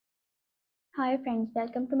Hi friends,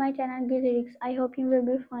 welcome to my channel Good Lyrics. I hope you will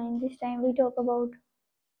be fine. This time we talk about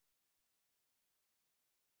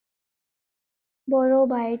BOROVV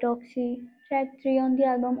by Toxi, track 3 on the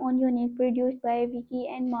album On Unique, produced by Vicky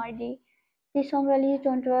and Mardi. This song released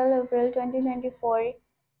on 12 April 2024.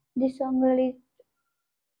 This song released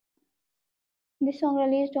this song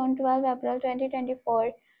released on 12 April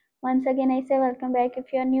 2024. Once again I say welcome back.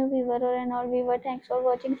 If you are new viewer or an old viewer, thanks for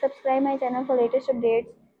watching. Subscribe my channel for latest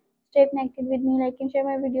updates. Stay connected with me, like and share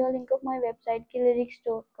my video, link of my website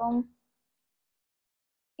killlyrics.com.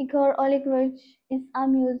 Igor Olegvich is a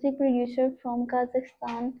music producer from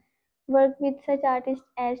Kazakhstan. Worked with such artists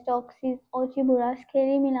as Toxi, Ochibura,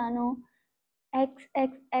 Scary Milano,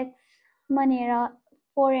 XXX Manera,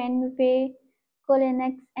 Foreign Way,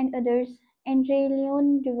 Kolenex, and others. Andrei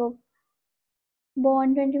Leon Duvok,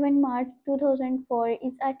 born 21 March 2004,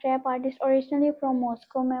 is a trap artist originally from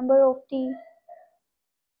Moscow, member of the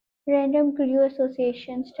Random Crew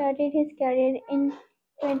Association. Started his career in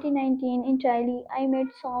 2019 in Chile. I made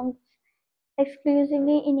songs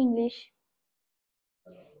exclusively in English.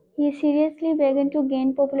 He seriously began to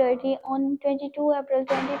gain popularity on 22 April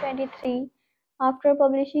 2023 after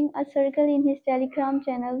publishing a circle in his Telegram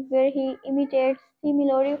channel where he imitates the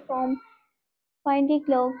melody from Find the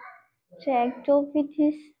Glock track top with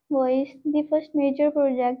his voice. The first major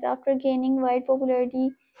project after gaining wide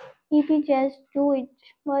popularity, EP Just Do It,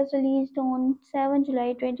 was released on 7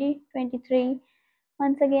 July 2023.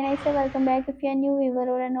 Once again, I say welcome back. If you're a new viewer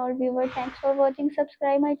or an old viewer, thanks for watching.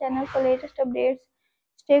 Subscribe my channel for latest updates.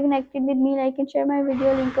 Stay connected with me, like and share my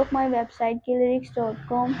video, link of my website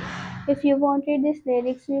killlyrics.com. If you want to read these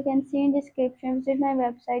lyrics, you can see in description. Visit my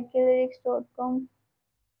website killlyrics.com.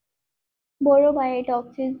 BOROVV by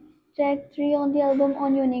Toxi, track 3 on the album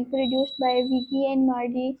On Unique, produced by Vicky and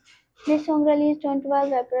Mardi. This song released on 12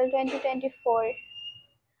 April 2024.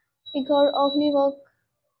 Igor Oglivok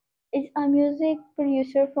is a music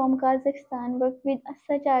producer from Kazakhstan, worked with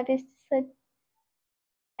such artists such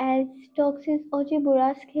as Toxis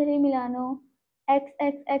Ochibura, Scary Milano,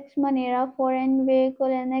 XXX Manera, Foreign Way,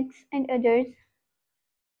 Kolenex, and others.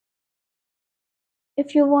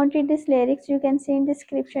 If you wanted these lyrics, you can see in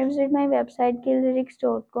description. Visit my website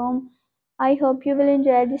killlyrics.com. I hope you will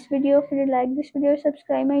enjoy this video. If you like this video,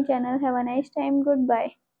 subscribe my channel. Have a nice time.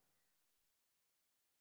 Goodbye.